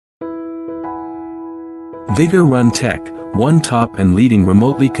Vigor Run Tech, one top and leading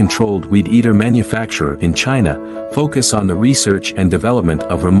remotely controlled weed eater manufacturer in China, focus on the research and development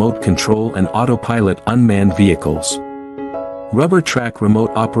of remote control and autopilot unmanned vehicles. Rubber Track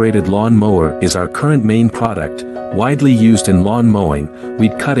remote-operated lawn mower is our current main product, widely used in lawn mowing,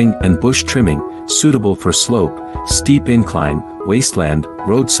 weed cutting and bush trimming, suitable for slope, steep incline, wasteland,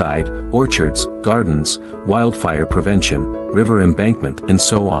 roadside, orchards, gardens, wildfire prevention, river embankment and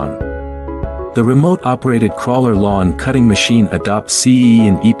so on. The remote-operated crawler lawn cutting machine adopts CE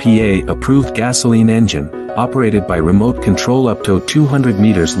and EPA-approved gasoline engine, operated by remote control up to 200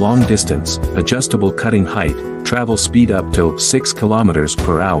 meters long distance, adjustable cutting height, travel speed up to 6 kilometers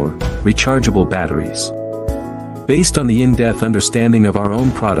per hour, rechargeable batteries. Based on the in-depth understanding of our own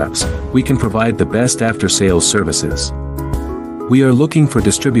products, we can provide the best after-sales services. We are looking for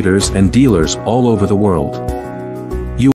distributors and dealers all over the world.